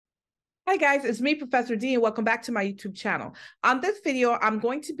Hi guys, it's me, Professor D, and welcome back to my YouTube channel. On this video, I'm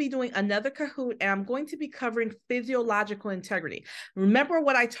going to be doing another Kahoot, and I'm going to be covering physiological integrity. Remember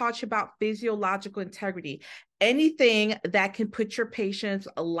what I taught you about physiological integrity, anything that can put your patient's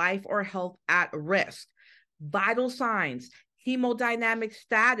life or health at risk. Vital signs, hemodynamic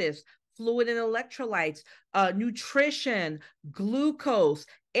status, fluid and electrolytes, nutrition, glucose,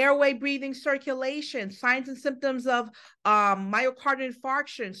 airway, breathing, circulation, signs and symptoms of myocardial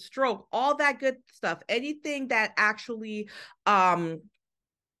infarction, stroke, all that good stuff. Anything that actually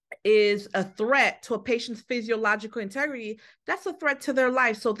is a threat to a patient's physiological integrity, that's a threat to their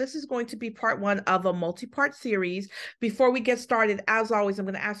life. So this is going to be part one of a multi-part series. Before we get started, as always, I'm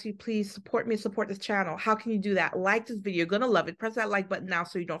going to ask you, please support me, support this channel. How can you do that? Like this video. You're going to love it. Press that like button now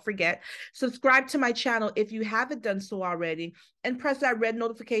so you don't forget. Subscribe to my channel if you haven't done so already, and press that red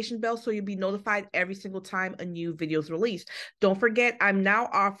notification bell so you'll be notified every single time a new video is released. Don't forget, I'm now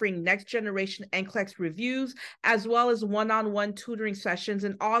offering next generation NCLEX reviews, as well as one-on-one tutoring sessions.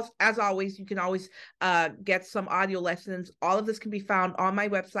 And as always, you can always get some audio lessons. All of this can be found on my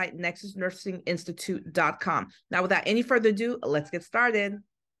website, nexusnursinginstitute.com. Now, without any further ado, let's get started.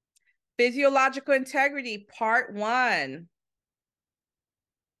 Physiological integrity, part one.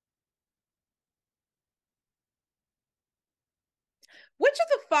 Which of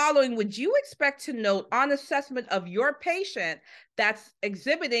the following would you expect to note on assessment of your patient that's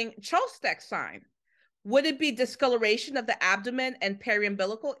exhibiting Chostek sign? Would it be discoloration of the abdomen and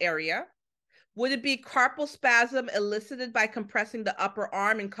periumbilical area? Would it be carpal spasm elicited by compressing the upper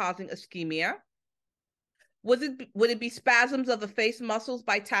arm and causing ischemia? Would it be spasms of the face muscles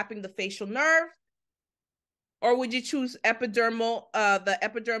by tapping the facial nerve? Or would you choose epidermal? The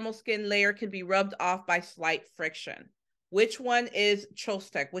epidermal skin layer can be rubbed off by slight friction. Which one is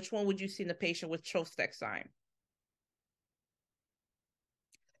Chostek? Which one would you see in a patient with Chostek sign?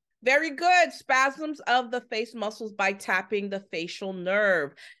 Very good. Spasms of the face muscles by tapping the facial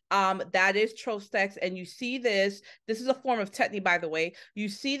nerve. That is Chostek, and you see this. This is a form of tetany, by the way. You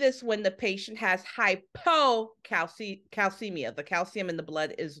see this when the patient has hypocalcemia. The calcium in the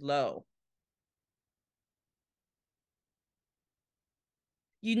blood is low.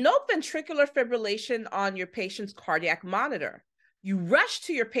 You note ventricular fibrillation on your patient's cardiac monitor. You rush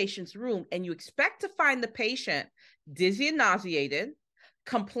to your patient's room and you expect to find the patient dizzy and nauseated,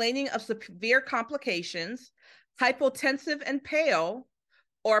 complaining of severe complications, hypotensive and pale,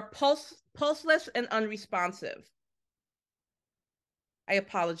 or pulseless and unresponsive. I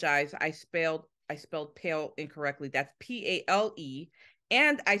apologize. I spelled pale incorrectly. That's P-A-L-E,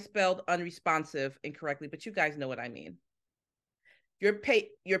 and I spelled unresponsive incorrectly, but you guys know what I mean. Your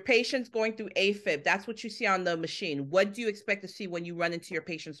patient's going through AFib. That's what you see on the machine. What do you expect to see when you run into your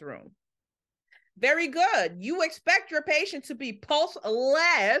patient's room? Very good. You expect your patient to be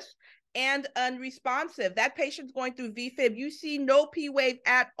pulseless and unresponsive. That patient's going through VFib. You see no P wave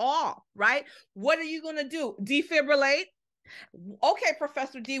at all, right? What are you going to do? Defibrillate? Okay,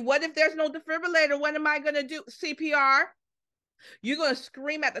 Professor D, what if there's no defibrillator? What am I going to do? CPR? You're going to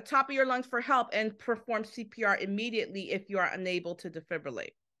scream at the top of your lungs for help and perform CPR immediately if you are unable to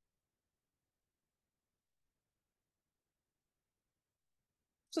defibrillate.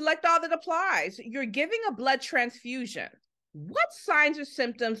 Select all that applies. You're giving a blood transfusion. What signs or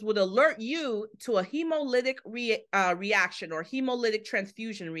symptoms would alert you to a hemolytic reaction or hemolytic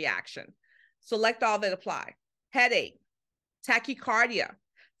transfusion reaction? Select all that apply. Headache, tachycardia,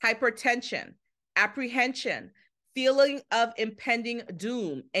 hypertension, apprehension, feeling of impending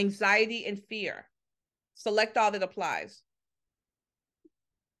doom, anxiety, and fear. Select all that applies.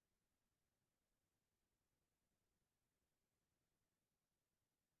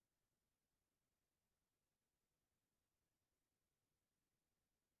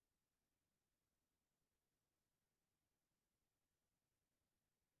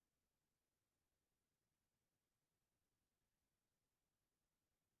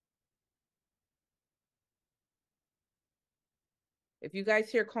 If you guys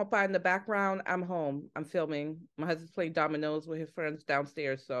hear compa in the background, I'm home. I'm filming. My husband's playing dominoes with his friends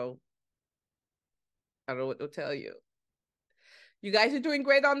downstairs, so I don't know what to tell you. You guys are doing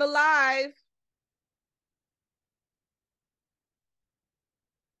great on the live.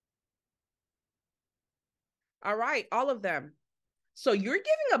 All right, all of them. So you're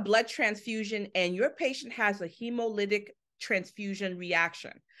giving a blood transfusion and your patient has a hemolytic transfusion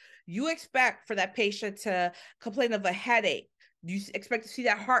reaction. You expect for that patient to complain of a headache. You expect to see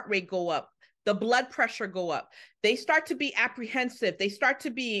that heart rate go up, the blood pressure go up. They start to be apprehensive. They start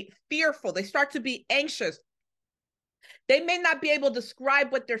to be fearful. They start to be anxious. They may not be able to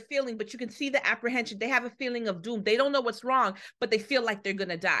describe what they're feeling, but you can see the apprehension. They have a feeling of doom. They don't know what's wrong, but they feel like they're going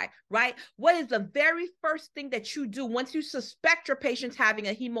to die, right? What is the very first thing that you do once you suspect your patient's having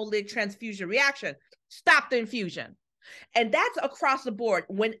a hemolytic transfusion reaction? Stop the infusion. And that's across the board.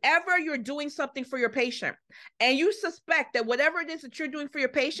 Whenever you're doing something for your patient and you suspect that whatever it is that you're doing for your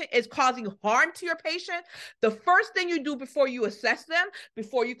patient is causing harm to your patient, the first thing you do before you assess them,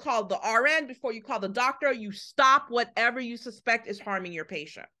 before you call the RN, before you call the doctor, you stop whatever you suspect is harming your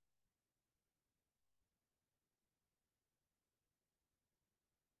patient.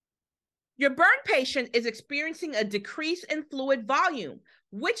 Your burn patient is experiencing a decrease in fluid volume.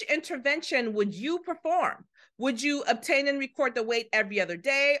 Which intervention would you perform? Would you obtain and record the weight every other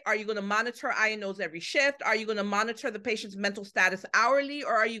day? Are you going to monitor INOs every shift? Are you going to monitor the patient's mental status hourly?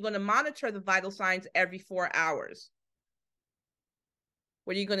 Or are you going to monitor the vital signs every 4 hours?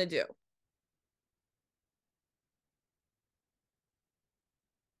 What are you going to do?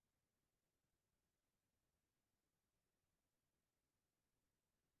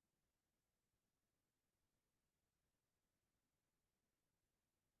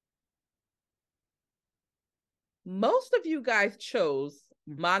 Most of you guys chose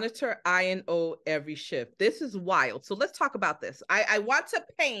monitor INO every shift. This is wild. So let's talk about this. I want to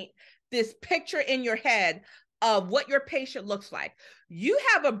paint this picture in your head of what your patient looks like. You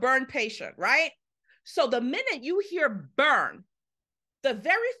have a burn patient, right? So the minute you hear burn, the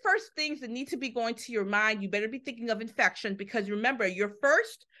very first things that need to be going to your mind, you better be thinking of infection, because remember, your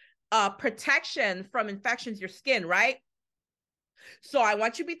first protection from infection is your skin, right? So I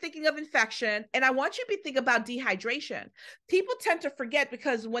want you to be thinking of infection, and I want you to be thinking about dehydration. People tend to forget,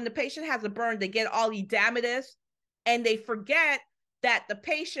 because when the patient has a burn, they get all edematous and they forget that the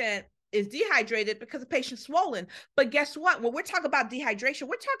patient is dehydrated because the patient's swollen. But guess what? When we're talking about dehydration,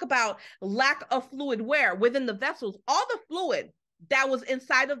 we're talking about lack of fluid wear within the vessels. All the fluid that was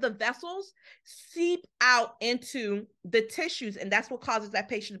inside of the vessels seep out into the tissues, and that's what causes that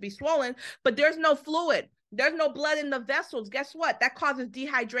patient to be swollen. But there's no fluid. There's no blood in the vessels. Guess what? That causes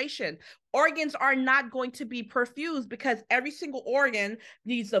dehydration. Organs are not going to be perfused because every single organ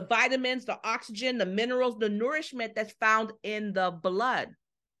needs the vitamins, the oxygen, the minerals, the nourishment that's found in the blood.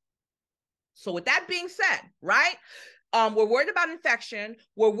 So with that being said, right? We're worried about infection.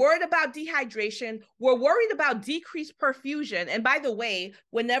 We're worried about dehydration. We're worried about decreased perfusion. And by the way,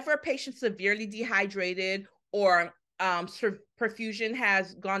 whenever a patient's severely dehydrated or perfusion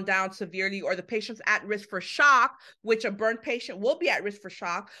has gone down severely, or the patient's at risk for shock, which a burn patient will be at risk for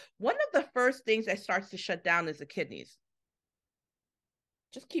shock, one of the first things that starts to shut down is the kidneys.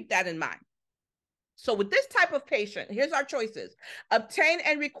 Just keep that in mind. So with this type of patient, here's our choices. Obtain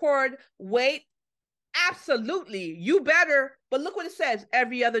and record weight. Absolutely, you better. But look what it says,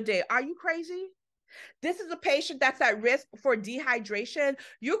 every other day. Are you crazy? This is a patient that's at risk for dehydration.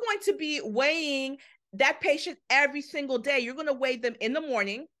 You're going to be weighing that patient every single day. You're going to weigh them in the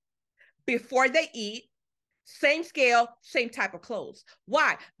morning, before they eat, same scale, same type of clothes.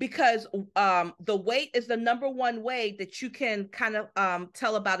 Why? Because the weight is the number one way that you can kind of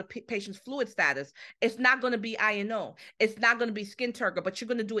tell about a patient's fluid status. It's not going to be INO. It's not going to be skin turgor, but you're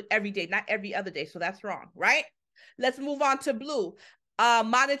going to do it every day, not every other day. So that's wrong, right? Let's move on to blue.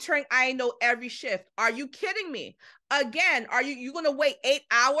 Monitoring INO every shift. Are you kidding me? Again, are you going to wait 8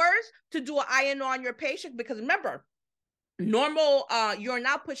 hours to do an INO on your patient? Because remember, normal urine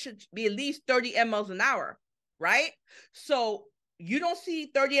output should be at least 30 mLs an hour, right? So you don't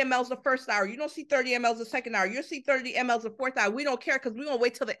see 30 mLs the first hour. You don't see 30 mLs the second hour. You see 30 mLs the fourth hour. We don't care, because we're going to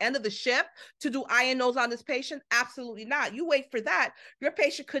wait till the end of the shift to do INOs on this patient. Absolutely not. You wait for that. Your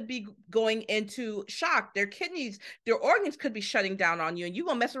patient could be going into shock. Their kidneys, their organs could be shutting down on you, and you're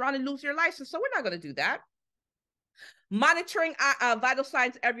going to mess around and lose your license. So we're not going to do that. Monitoring vital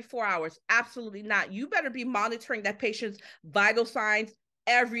signs every 4 hours. Absolutely not. You better be monitoring that patient's vital signs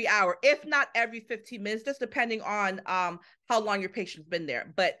every hour, if not every 15 minutes, just depending on how long your patient's been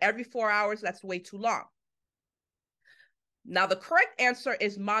there. But every 4 hours, that's way too long. Now, the correct answer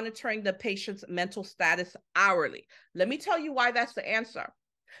is monitoring the patient's mental status hourly. Let me tell you why that's the answer.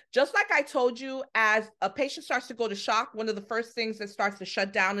 Just like I told you, as a patient starts to go to shock, one of the first things that starts to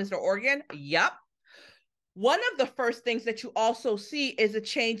shut down is their organ. Yep. One of the first things that you also see is a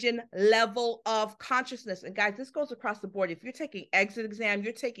change in level of consciousness. And guys, this goes across the board. If you're taking exit exam,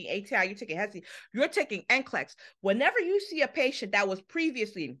 you're taking ATI, you're taking HESI, you're taking NCLEX. Whenever you see a patient that was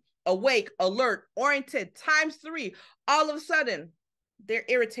previously awake, alert, oriented, ×3, all of a sudden, they're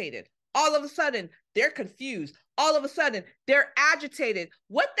irritated. All of a sudden, they're confused. All of a sudden, they're agitated.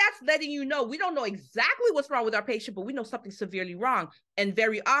 What that's letting you know, we don't know exactly what's wrong with our patient, but we know something severely wrong. And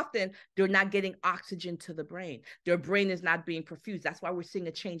very often, they're not getting oxygen to the brain. Their brain is not being perfused. That's why we're seeing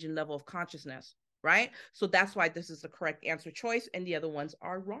a change in level of consciousness, right? So that's why this is the correct answer choice, and the other ones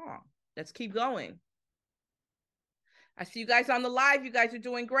are wrong. Let's keep going. I see you guys on the live. You guys are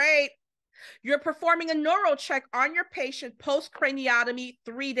doing great. You're performing a neural check on your patient post craniotomy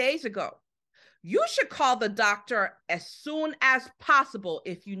 3 days ago. You should call the doctor as soon as possible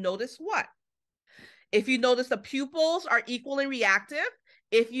if you notice what? If you notice the pupils are equally reactive,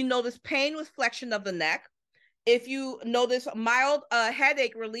 if you notice pain with flexion of the neck, if you notice mild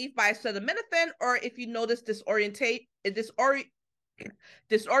headache relief by acetaminophen, or if you notice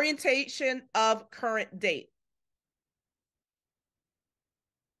disorientation of current date.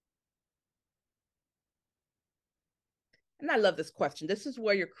 And I love this question. This is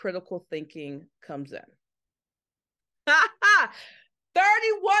where your critical thinking comes in.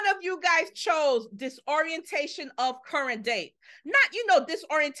 31 of you guys chose disorientation of current date. Not,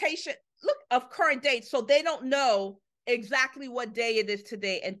 disorientation, look, of current date. So they don't know exactly what day it is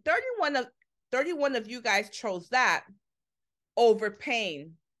today. And 31 of you guys chose that over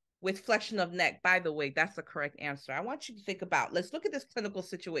pain with flexion of neck. By the way, that's the correct answer. I want you to think about, let's look at this clinical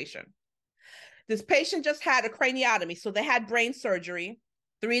situation. This patient just had a craniotomy, so they had brain surgery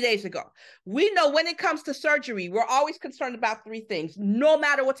 3 days ago. We know when it comes to surgery, we're always concerned about three things. No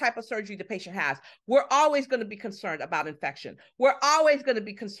matter what type of surgery the patient has, we're always going to be concerned about infection. We're always going to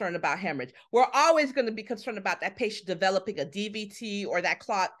be concerned about hemorrhage. We're always going to be concerned about that patient developing a DVT or that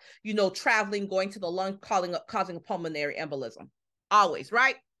clot, traveling, going to the lung, causing a pulmonary embolism. Always,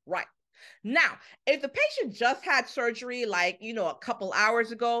 right? Right. Now, if the patient just had surgery a couple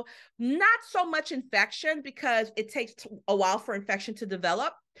hours ago, not so much infection because it takes a while for infection to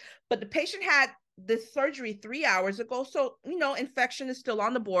develop, but the patient had this surgery 3 hours ago. So, infection is still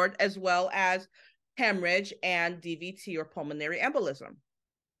on the board, as well as hemorrhage and DVT or pulmonary embolism.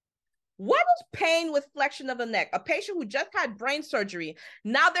 What is pain with flexion of the neck? A patient who just had brain surgery,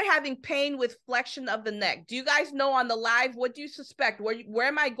 now they're having pain with flexion of the neck. Do you guys know on the live, what do you suspect? Where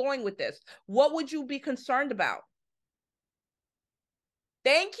am I going with this? What would you be concerned about?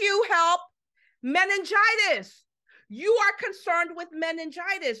 Thank you, help. Meningitis. You are concerned with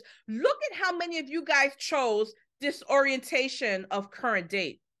meningitis. Look at how many of you guys chose disorientation of current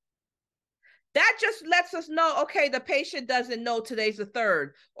date. That just lets us know, okay, the patient doesn't know today's the 3rd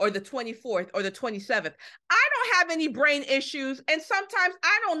or the 24th or the 27th. I don't have any brain issues, and sometimes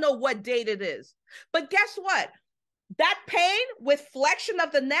I don't know what date it is. But guess what? That pain with flexion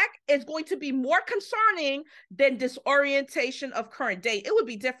of the neck is going to be more concerning than disorientation of current date. It would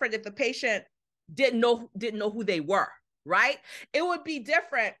be different if the patient didn't know who they were, right? It would be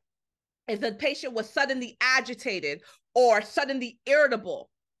different if the patient was suddenly agitated or suddenly irritable.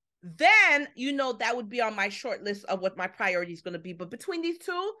 Then that would be on my short list of what my priority is going to be. But between these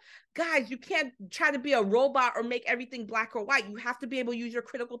two, guys, you can't try to be a robot or make everything black or white. You have to be able to use your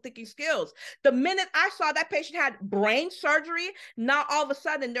critical thinking skills. The minute I saw that patient had brain surgery, now all of a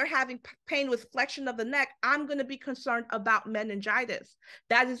sudden they're having pain with flexion of the neck, I'm going to be concerned about meningitis.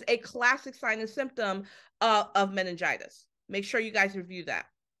 That is a classic sign and symptom of meningitis. Make sure you guys review that.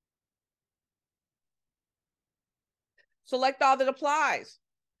 Select all that applies.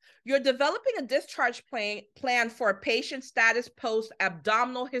 You're developing a discharge plan for a patient status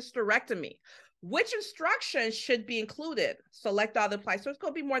post-abdominal hysterectomy. Which instructions should be included? Select all that apply. So it's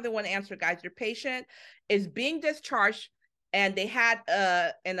going to be more than one answer, guys. Your patient is being discharged and they had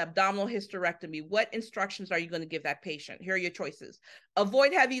an abdominal hysterectomy. What instructions are you going to give that patient? Here are your choices.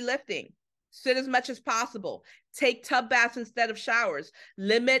 Avoid heavy lifting. Sit as much as possible. Take tub baths instead of showers.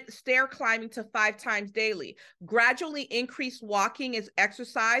 Limit stair climbing to 5 times daily. Gradually increase walking as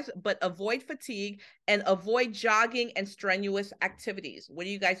exercise, but avoid fatigue and avoid jogging and strenuous activities. What are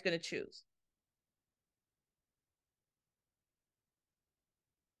you guys going to choose?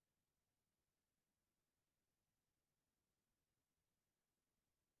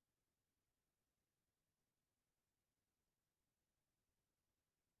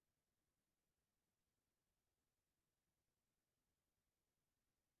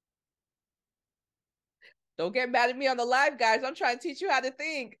 Don't get mad at me on the live, guys. I'm trying to teach you how to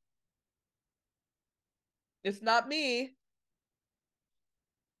think. It's not me.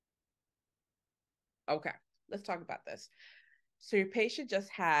 Okay, let's talk about this. So your patient just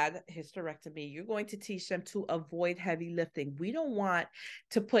had hysterectomy. You're going to teach them to avoid heavy lifting. We don't want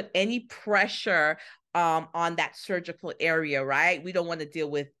to put any pressure on that surgical area, right? We don't want to deal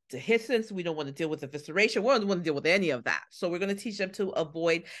with dehiscence. We don't want to deal with evisceration. We don't want to deal with any of that. So we're going to teach them to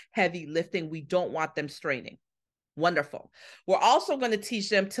avoid heavy lifting. We don't want them straining. Wonderful. We're also going to teach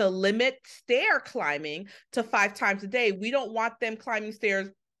them to limit stair climbing to 5 times a day. We don't want them climbing stairs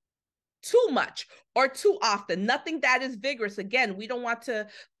too much or too often. Nothing that is vigorous. Again, we don't want to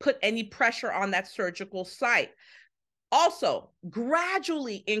put any pressure on that surgical site. Also,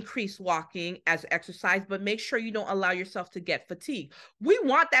 gradually increase walking as exercise, but make sure you don't allow yourself to get fatigued. We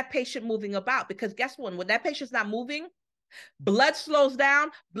want that patient moving about, because guess what? When that patient's not moving, blood slows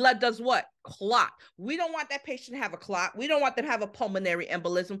down. Blood does what? Clot. We don't want that patient to have a clot. We don't want them to have a pulmonary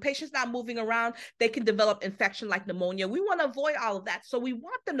embolism. Patients not moving around, they can develop infection like pneumonia. We want to avoid all of that. So we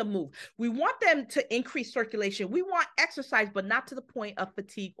want them to move. We want them to increase circulation. We want exercise, but not to the point of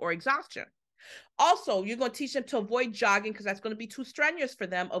fatigue or exhaustion. Also, you're going to teach them to avoid jogging, because that's going to be too strenuous for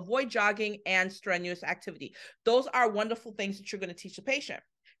them. Avoid jogging and strenuous activity. Those are wonderful things that you're going to teach the patient.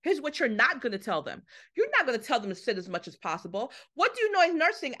 Here's what you're not going to tell them. You're not going to tell them to sit as much as possible. What do you know in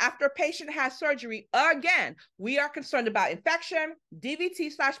nursing after a patient has surgery? Again, we are concerned about infection,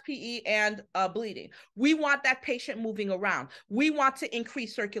 DVT/PE, and bleeding. We want that patient moving around. We want to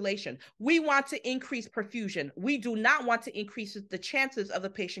increase circulation. We want to increase perfusion. We do not want to increase the chances of the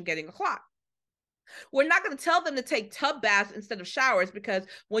patient getting a clot. We're not going to tell them to take tub baths instead of showers, because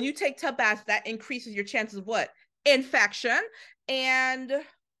when you take tub baths, that increases your chances of what? Infection. And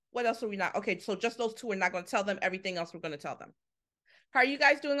what else are we not? Okay, so just those two we're not going to tell them. Everything else we're going to tell them. How are you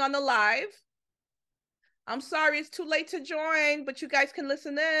guys doing on the live? I'm sorry it's too late to join, but you guys can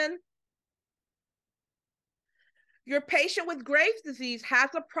listen in. Your patient with Graves' disease has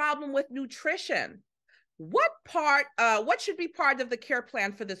a problem with nutrition. What should be part of the care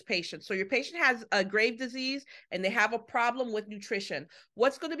plan for this patient? So your patient has a Graves' disease and they have a problem with nutrition.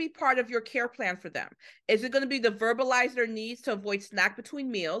 What's going to be part of your care plan for them? Is it going to be to verbalize their needs to avoid snack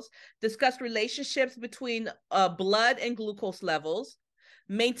between meals, discuss relationships between blood and glucose levels,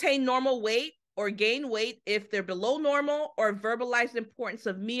 maintain normal weight or gain weight if they're below normal, or verbalize the importance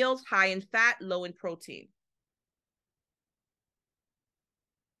of meals high in fat, low in protein?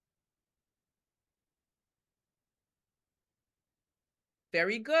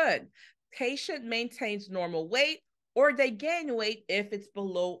 Very good. Patient maintains normal weight or they gain weight if it's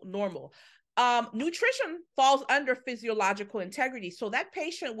below normal. Nutrition falls under physiological integrity. So that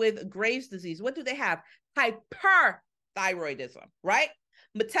patient with Graves' disease, what do they have? Hyperthyroidism, right?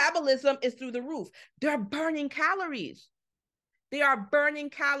 Metabolism is through the roof. They're burning calories. They are burning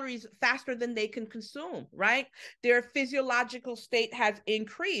calories faster than they can consume, right? Their physiological state has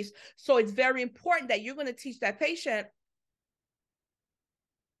increased. So it's very important that you're going to teach that patient.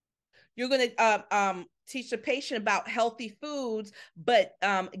 You're going to teach the patient about healthy foods, but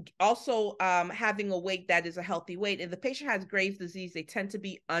also having a weight that is a healthy weight. If the patient has Graves' disease, they tend to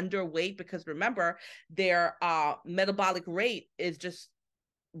be underweight, because remember, their metabolic rate is just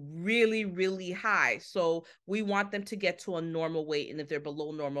really, really high. So we want them to get to a normal weight. And if they're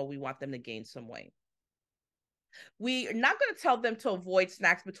below normal, we want them to gain some weight. We're not going to tell them to avoid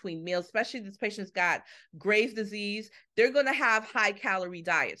snacks between meals, especially if this patient's got Graves' disease. They're going to have high calorie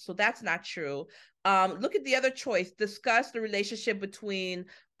diets. So that's not true. Look at the other choice. Discuss the relationship between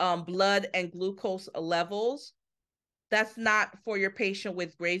blood and glucose levels. That's not for your patient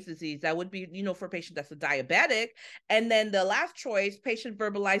with Graves' disease. That would be, for a patient that's a diabetic. And then the last choice, patient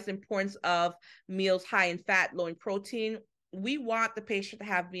verbalize the importance of meals high in fat, low in protein. We want the patient to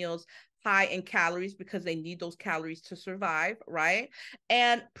have meals high in calories, because they need those calories to survive, right?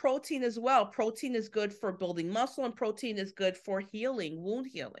 And protein as well. Protein is good for building muscle, and protein is good for healing, wound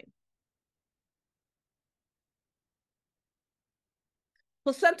healing.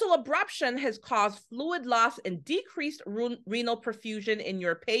 Placental abruption has caused fluid loss and decreased renal perfusion in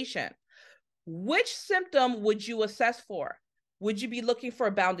your patient. Which symptom would you assess for? Would you be looking for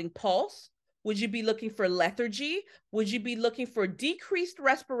a bounding pulse? Would you be looking for lethargy? Would you be looking for decreased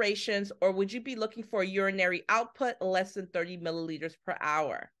respirations? Or would you be looking for urinary output less than 30 milliliters per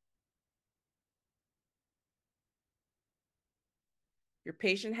hour? Your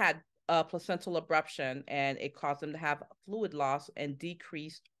patient had placental abruption and it caused them to have fluid loss and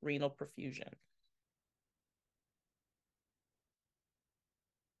decreased renal perfusion.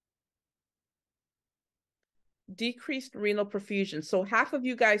 Decreased renal perfusion. So half of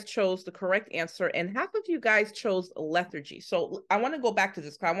you guys chose the correct answer and half of you guys chose lethargy. So I want to go back to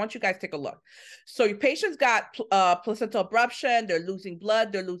this because I want you guys to take a look. So your patient's got placental abruption, they're losing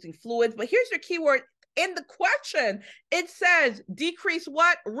blood, they're losing fluids, but here's your keyword in the question. It says decrease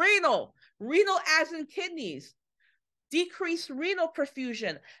what? Renal. Renal as in kidneys. Decreased renal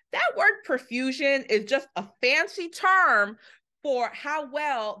perfusion. That word perfusion is just a fancy term for how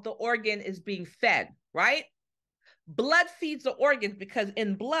well the organ is being fed, right? Blood feeds the organs because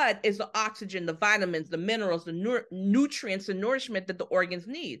in blood is the oxygen, the vitamins, the minerals, the nutrients and nourishment that the organs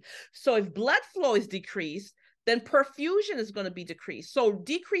need. So if blood flow is decreased, then perfusion is going to be decreased. So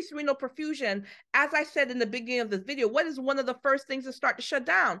decreased renal perfusion, as I said in the beginning of this video, what is one of the first things that start to shut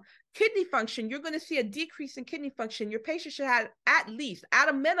down? Kidney function. You're going to see a decrease in kidney function. Your patient should have at least, at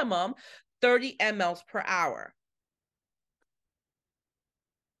a minimum, 30 mLs per hour.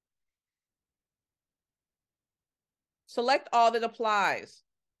 Select all that applies.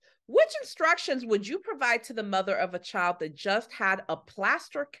 Which instructions would you provide to the mother of a child that just had a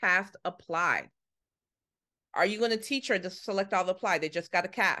plaster cast applied? Are you going to teach her to select all that apply? They just got a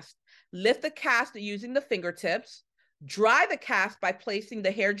cast. Lift the cast using the fingertips. Dry the cast by placing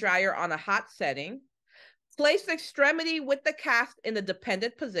the hair dryer on a hot setting. Place the extremity with the cast in a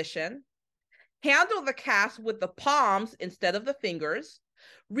dependent position. Handle the cast with the palms instead of the fingers.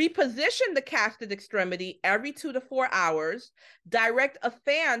 Reposition the casted extremity every 2 to 4 hours. Direct a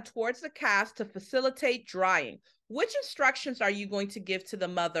fan towards the cast to facilitate drying. Which instructions are you going to give to the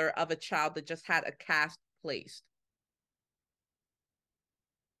mother of a child that just had a cast placed?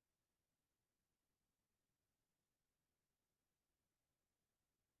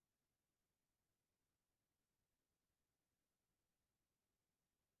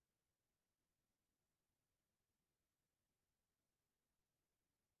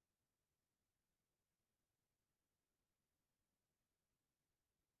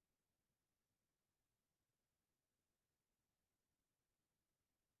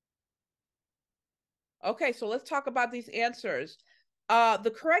 Okay, so let's talk about these answers.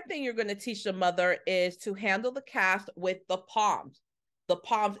 The correct thing you're going to teach the mother is to handle the cast with the palms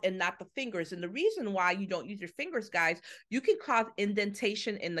and not the fingers. And the reason why you don't use your fingers, guys, you can cause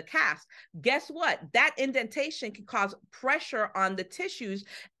indentation in the cast. Guess what? That indentation can cause pressure on the tissues,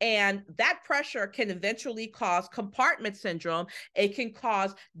 and that pressure can eventually cause compartment syndrome. It can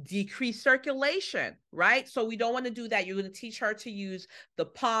cause decreased circulation, right? So we don't want to do that. You're going to teach her to use the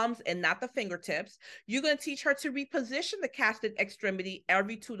palms and not the fingertips. You're going to teach her to reposition the casted extremity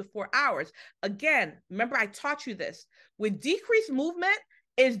every 2 to 4 hours. Again, remember I taught you this. With decreased movement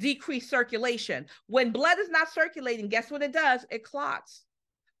is decreased circulation. When blood is not circulating, guess what it does? It clots.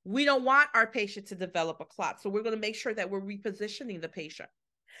 We don't want our patient to develop a clot. So we're going to make sure that we're repositioning the patient.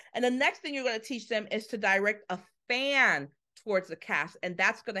 And the next thing you're going to teach them is to direct a fan towards the cast, and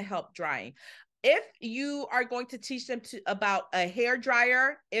that's going to help drying. If you are going to teach them about a hair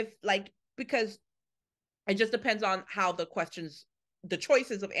dryer, because it just depends on how the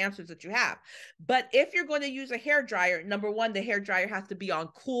choices of answers that you have. But if you're going to use a hair dryer, number one, the hair dryer has to be on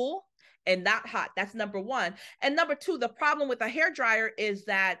cool and not hot. That's number one. And number two, the problem with a hair dryer is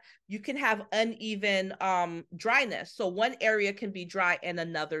that you can have uneven dryness. So one area can be dry and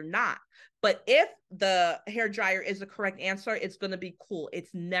another not. But if the hair dryer is the correct answer, it's going to be cool.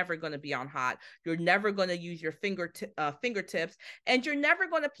 It's never going to be on hot. You're never going to use your fingertips, and you're never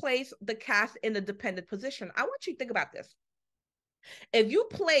going to place the cast in a dependent position. I want you to think about this. If you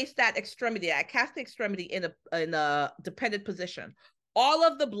place that extremity, that cast extremity in a dependent position, all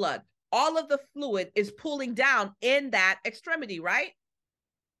of the blood, all of the fluid is pooling down in that extremity, right?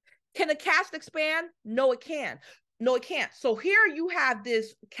 Can a cast expand? No, it can. No, it can't. So here you have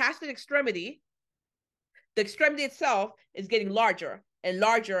this casted extremity. The extremity itself is getting larger and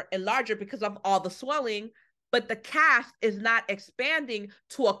larger and larger because of all the swelling, but the cast is not expanding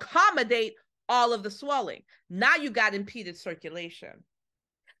to accommodate all of the swelling. Now you got impeded circulation.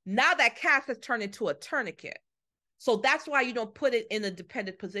 Now that cast has turned into a tourniquet. So that's why you don't put it in a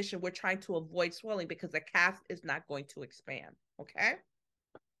dependent position. We're trying to avoid swelling because the cast is not going to expand, okay?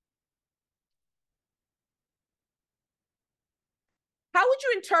 How would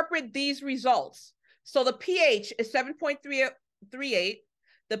you interpret these results? So the pH is 7.38,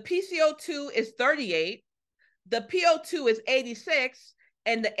 the PCO2 is 38, the PO2 is 86,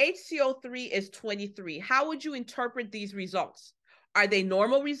 and the HCO3 is 23. How would you interpret these results? Are they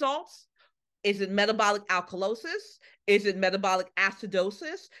normal results? Is it metabolic alkalosis? Is it metabolic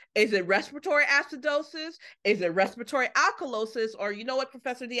acidosis? Is it respiratory acidosis? Is it respiratory alkalosis? Or you know what,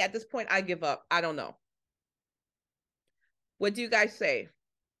 Professor D, at this point, I give up. I don't know. What do you guys say?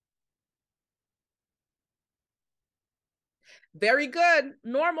 Very good.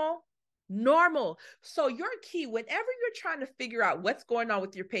 Normal. Normal. So your key, whenever you're trying to figure out what's going on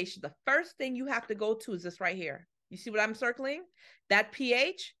with your patient, the first thing you have to go to is this right here. You see what I'm circling? That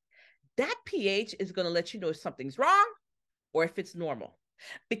pH. That pH is going to let you know if something's wrong or if it's normal.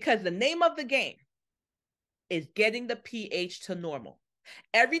 Because the name of the game is getting the pH to normal.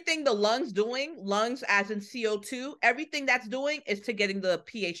 Everything the lungs as in CO2, everything that's doing is to getting the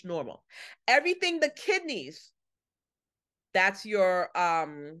pH normal. Everything the kidneys, that's your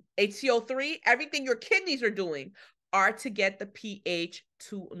HCO3, everything your kidneys are doing are to get the pH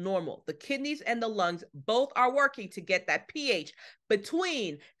to normal. The kidneys and the lungs both are working to get that pH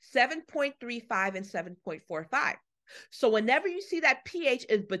between 7.35 and 7.45. So whenever you see that pH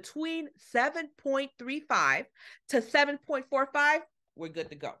is between 7.35 to 7.45, we're good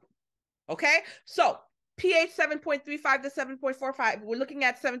to go. Okay? So pH 7.35 to 7.45. We're looking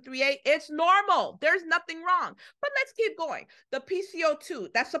at 738. It's normal. There's nothing wrong. But let's keep going. The PCO2,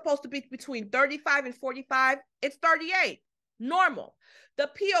 that's supposed to be between 35 and 45. It's 38. Normal. The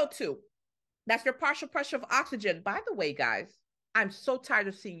PO2, that's your partial pressure of oxygen. By the way, guys, I'm so tired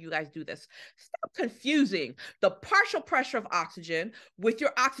of seeing you guys do this. Stop confusing the partial pressure of oxygen with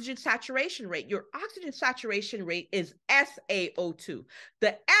your oxygen saturation rate. Your oxygen saturation rate is SaO2.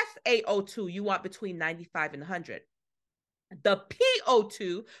 The SaO2 you want between 95 and 100. The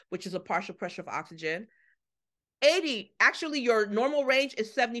PO2, which is a partial pressure of oxygen, 80, actually your normal range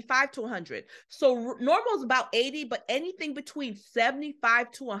is 75 to 100. So normal is about 80, but anything between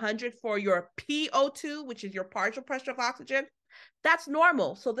 75 to 100 for your PO2, which is your partial pressure of oxygen, that's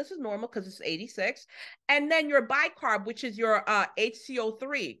normal. So this is normal because it's 86. And then your bicarb, which is your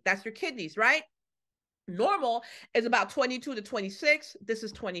HCO3, that's your kidneys, right? Normal is about 22 to 26. This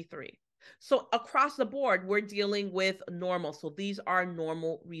is 23. So across the board, we're dealing with normal. So these are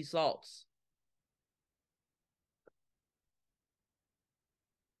normal results.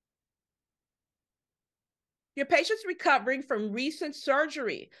 Your patient's recovering from recent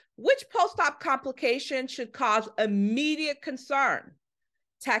surgery. Which post-op complication should cause immediate concern?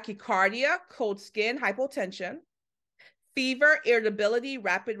 Tachycardia, cold skin, hypotension, fever, irritability,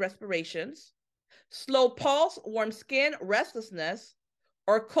 rapid respirations, slow pulse, warm skin, restlessness,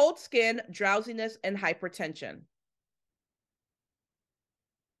 or cold skin, drowsiness, and hypertension.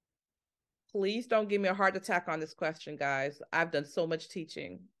 Please don't give me a heart attack on this question, guys. I've done so much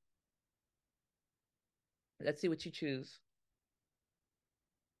teaching. Let's see what you choose.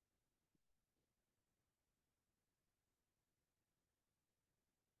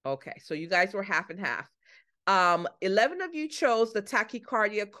 Okay, so you guys were half and half. 11 of you chose the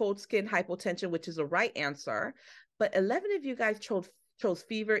tachycardia, cold skin, hypotension, which is a right answer. But 11 of you guys chose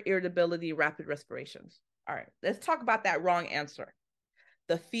fever, irritability, rapid respirations. All right, let's talk about that wrong answer.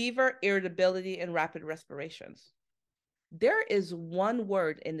 The fever, irritability, and rapid respirations. There is one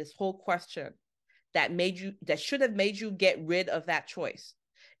word in this whole question that should have made you get rid of that choice.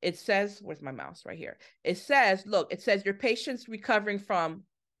 It says, where's my mouse? Right here. It says, look, it says your patient's recovering from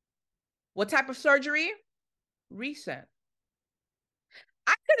what type of surgery? Recent.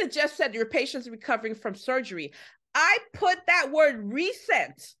 I could have just said your patient's recovering from surgery. I put that word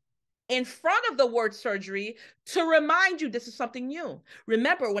recent in front of the word surgery to remind you this is something new.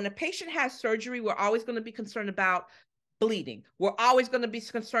 Remember, when a patient has surgery, we're always going to be concerned about bleeding. We're always going to be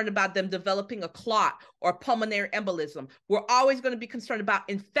concerned about them developing a clot or pulmonary embolism. We're always going to be concerned about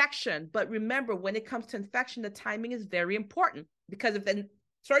infection. But remember, when it comes to infection, the timing is very important, because if the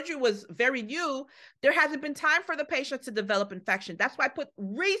surgery was very new, there hasn't been time for the patient to develop infection. That's why I put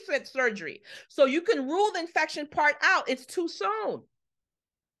recent surgery. So you can rule the infection part out. It's too soon.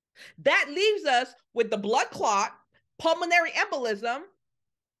 That leaves us with the blood clot, pulmonary embolism,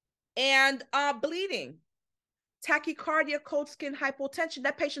 and bleeding. Tachycardia, cold skin, hypotension,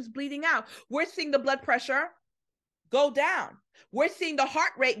 that patient's bleeding out. We're seeing the blood pressure go down. We're seeing the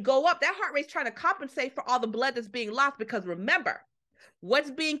heart rate go up. That heart rate's trying to compensate for all the blood that's being lost, because remember, what's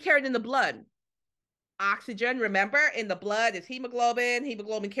being carried in the blood? Oxygen. Remember, in the blood is hemoglobin.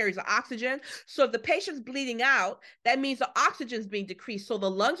 Hemoglobin carries the oxygen. So if the patient's bleeding out, that means the oxygen's being decreased. So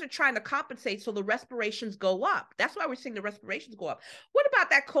the lungs are trying to compensate, so the respirations go up. That's why we're seeing the respirations go up. What about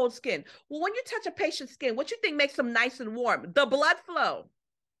that cold skin? Well, when you touch a patient's skin, what you think makes them nice and warm? The blood flow.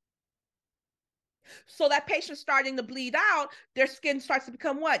 So that patient starting to bleed out, their skin starts to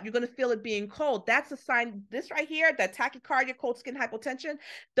become what? You're going to feel it being cold. That's a sign. This right here, that tachycardia, cold skin, hypotension,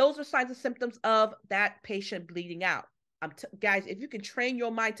 those are signs and symptoms of that patient bleeding out. Guys, if you can train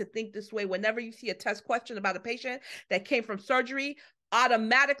your mind to think this way, whenever you see a test question about a patient that came from surgery,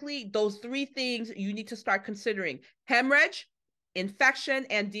 automatically those three things you need to start considering: hemorrhage, infection,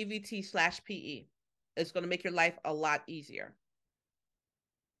 and DVT/PE. It's going to make your life a lot easier.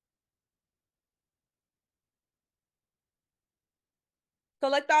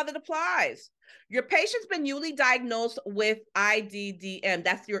 Select all that applies. Your patient's been newly diagnosed with IDDM.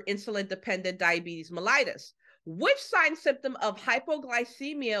 That's your insulin-dependent diabetes mellitus. Which sign symptom of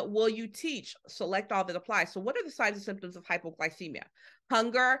hypoglycemia will you teach? Select all that apply. So what are the signs and symptoms of hypoglycemia?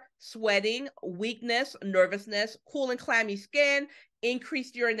 Hunger, sweating, weakness, nervousness, cool and clammy skin,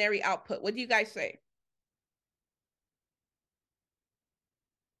 increased urinary output. What do you guys say?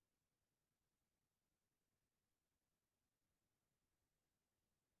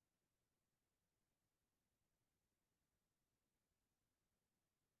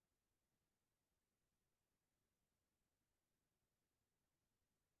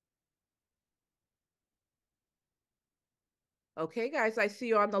 Okay, guys, I see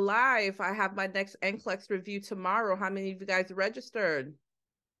you on the live. I have my next NCLEX review tomorrow. How many of you guys registered?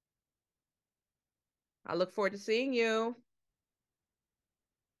 I look forward to seeing you.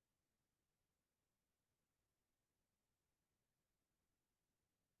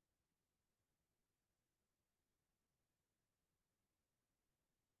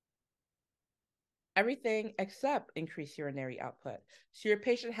 Everything except increased urinary output. So your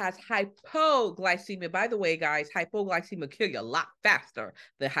patient has hypoglycemia. By the way, guys, hypoglycemia will kill you a lot faster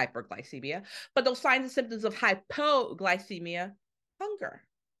than hyperglycemia. But those signs and symptoms of hypoglycemia, hunger.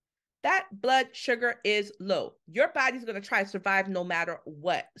 That blood sugar is low. Your body's going to try to survive no matter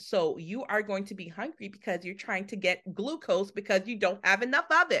what. So you are going to be hungry because you're trying to get glucose because you don't have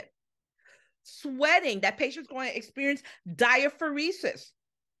enough of it. Sweating, that patient's going to experience diaphoresis.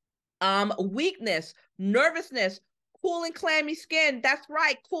 Weakness, nervousness, cool and clammy skin. That's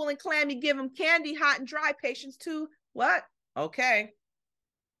right, cool and clammy. Give them candy, hot and dry. Patients too. What? Okay.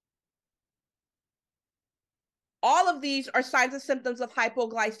 All of these are signs and symptoms of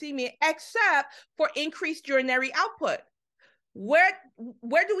hypoglycemia, except for increased urinary output. Where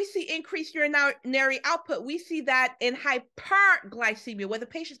do we see increased urinary output? We see that in hyperglycemia, where the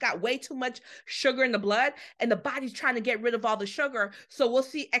patient's got way too much sugar in the blood and the body's trying to get rid of all the sugar. So we'll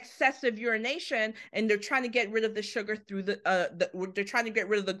see excessive urination, and they're trying to get rid of the sugar through they're trying to get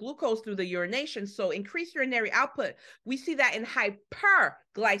rid of the glucose through the urination. So increased urinary output, we see that in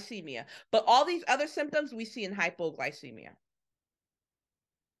hyperglycemia. But all these other symptoms we see in hypoglycemia.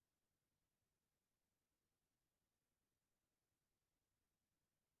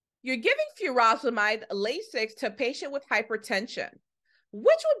 You're giving furosemide Lasix to a patient with hypertension.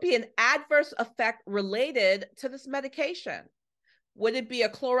 Which would be an adverse effect related to this medication? Would it be a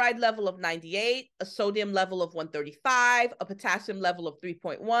chloride level of 98, a sodium level of 135, a potassium level of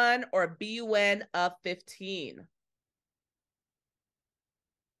 3.1, or a BUN of 15?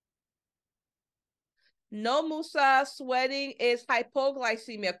 No, Musa, sweating is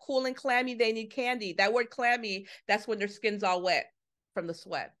hypoglycemia. Cool and clammy, they need candy. That word clammy, that's when their skin's all wet from the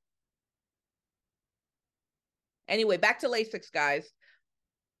sweat. Anyway, back to Lasix, guys.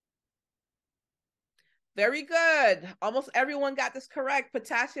 Very good. Almost everyone got this correct.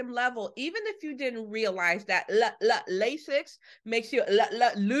 Potassium level, even if you didn't realize that Lasix makes you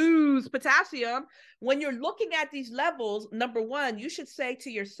lose potassium, when you're looking at these levels, number one, you should say to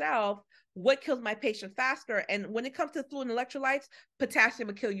yourself, what kills my patient faster? And when it comes to fluid and electrolytes, potassium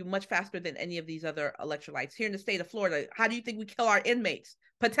will kill you much faster than any of these other electrolytes. Here in the state of Florida, how do you think we kill our inmates?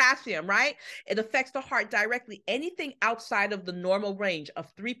 Potassium, right? It affects the heart directly. Anything outside of the normal range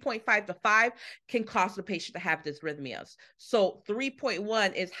of 3.5 to 5 can cause the patient to have dysrhythmias. So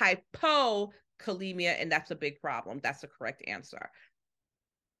 3.1 is hypokalemia, and that's a big problem. That's the correct answer.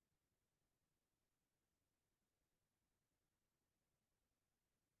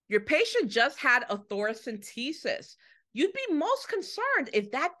 Your patient just had a thoracentesis. You'd be most concerned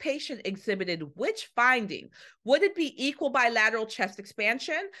if that patient exhibited which finding? Would it be equal bilateral chest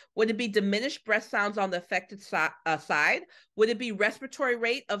expansion? Would it be diminished breath sounds on the affected side? Would it be respiratory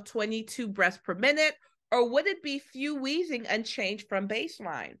rate of 22 breaths per minute? Or would it be few wheezing unchanged from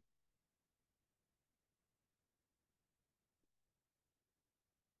baseline?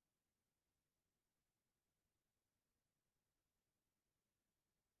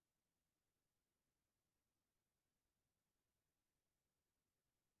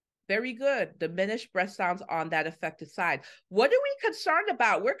 Very good. Diminished breath sounds on that affected side. What are we concerned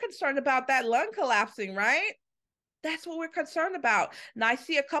about? We're concerned about that lung collapsing, right? That's what we're concerned about. Now, I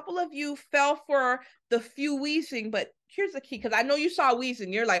see a couple of you fell for the few wheezing, but here's the key, because I know you saw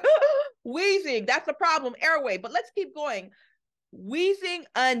wheezing. You're like, wheezing, that's the problem, airway. But let's keep going. Wheezing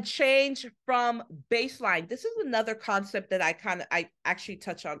unchanged from baseline. This is another concept that I actually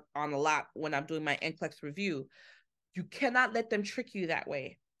touch on a lot when I'm doing my NCLEX review. You cannot let them trick you that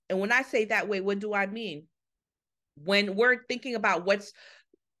way. And when I say that way, what do I mean? When we're thinking about what's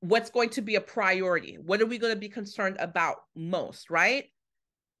going to be a priority, what are we going to be concerned about most, right?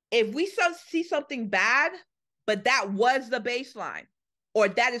 If we see something bad, but that was the baseline, or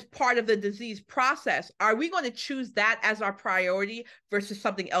that is part of the disease process, are we going to choose that as our priority versus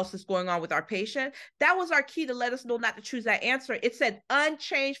something else that's going on with our patient? That was our key to let us know not to choose that answer. It said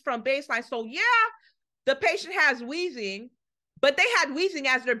unchanged from baseline. So yeah, the patient has wheezing, but they had wheezing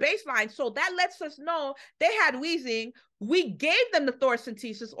as their baseline. So that lets us know they had wheezing. We gave them the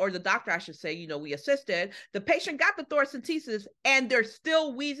thoracentesis, or the doctor, I should say, you know, we assisted. The patient got the thoracentesis and they're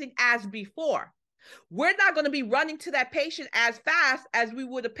still wheezing as before. We're not going to be running to that patient as fast as we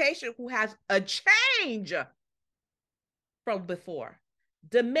would a patient who has a change from before.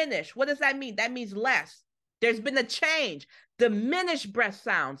 Diminish. What does that mean? That means less. There's been a change. Diminished breath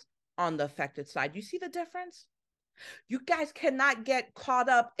sounds on the affected side. You see the difference? You guys cannot get caught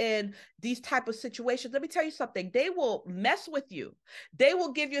up in these type of situations. Let me tell you something. They will mess with you. They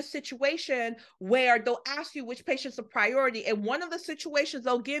will give you a situation where they'll ask you which patient's a priority. And one of the situations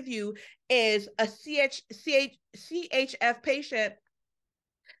they'll give you is a CHF patient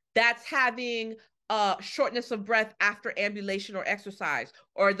that's having shortness of breath after ambulation or exercise.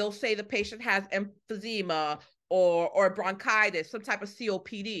 Or they'll say the patient has emphysema or bronchitis, some type of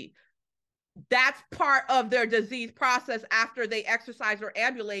COPD. That's part of their disease process. After they exercise or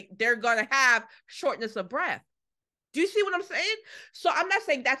ambulate, they're going to have shortness of breath. Do you see what I'm saying? So I'm not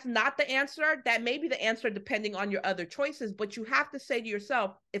saying that's not the answer. That may be the answer depending on your other choices, but you have to say to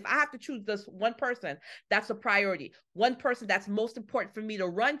yourself, if I have to choose this one person, that's a priority. One person that's most important for me to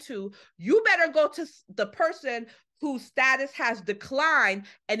run to, you better go to the person whose status has declined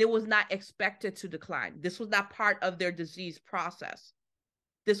and it was not expected to decline. This was not part of their disease process.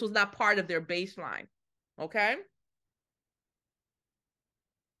 This was not part of their baseline, okay?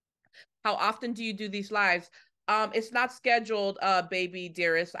 How often do you do these lives? It's not scheduled, baby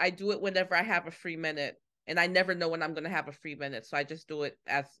dearest. I do it whenever I have a free minute, and I never know when I'm going to have a free minute, so I just do it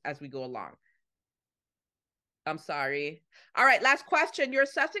as we go along. I'm sorry. All right, last question. You're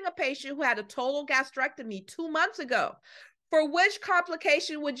assessing a patient who had a total gastrectomy 2 months ago. For which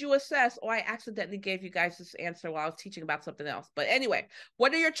complication would you assess? Oh, I accidentally gave you guys this answer while I was teaching about something else. But anyway,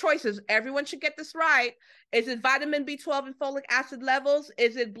 what are your choices? Everyone should get this right. Is it vitamin B12 and folic acid levels?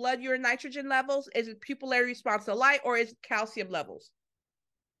 Is it blood urine nitrogen levels? Is it pupillary response to light? Or is it calcium levels?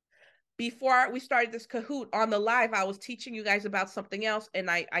 Before we started this Kahoot on the live, I was teaching you guys about something else,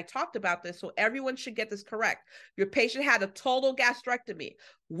 and I talked about this, so everyone should get this correct. Your patient had a total gastrectomy.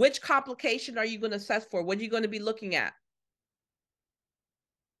 Which complication are you going to assess for? What are you going to be looking at?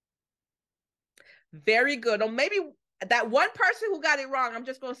 Very good. Or maybe that one person who got it wrong, I'm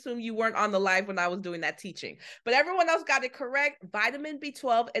just going to assume you weren't on the live when I was doing that teaching. But everyone else got it correct. Vitamin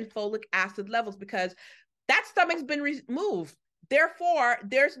B12 and folic acid levels, because that stomach's been removed. Therefore,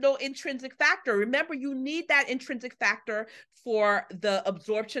 there's no intrinsic factor. Remember, you need that intrinsic factor for the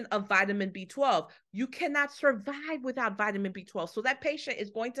absorption of vitamin B12. You cannot survive without vitamin B12. So that patient is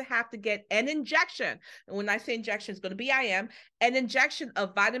going to have to get an injection. And when I say injection, it's going to be IM, an injection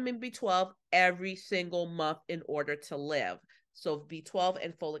of vitamin B12 every single month in order to live. So B12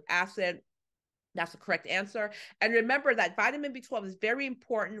 and folic acid, that's the correct answer. And remember that vitamin B12 is very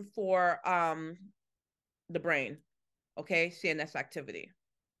important for the brain. Okay, CNS activity.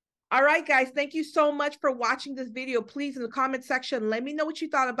 All right, guys, thank you so much for watching this video. Please, in the comment section, let me know what you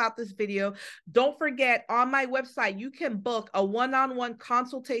thought about this video. Don't forget, on my website, you can book a one-on-one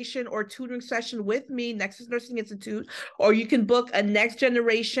consultation or tutoring session with me, Nexus Nursing Institute, or you can book a next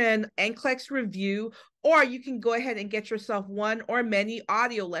generation NCLEX review, or you can go ahead and get yourself one or many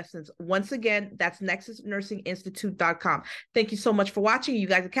audio lessons. Once again, that's nexusnursinginstitute.com. Thank you so much for watching. You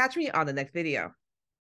guys will catch me on the next video.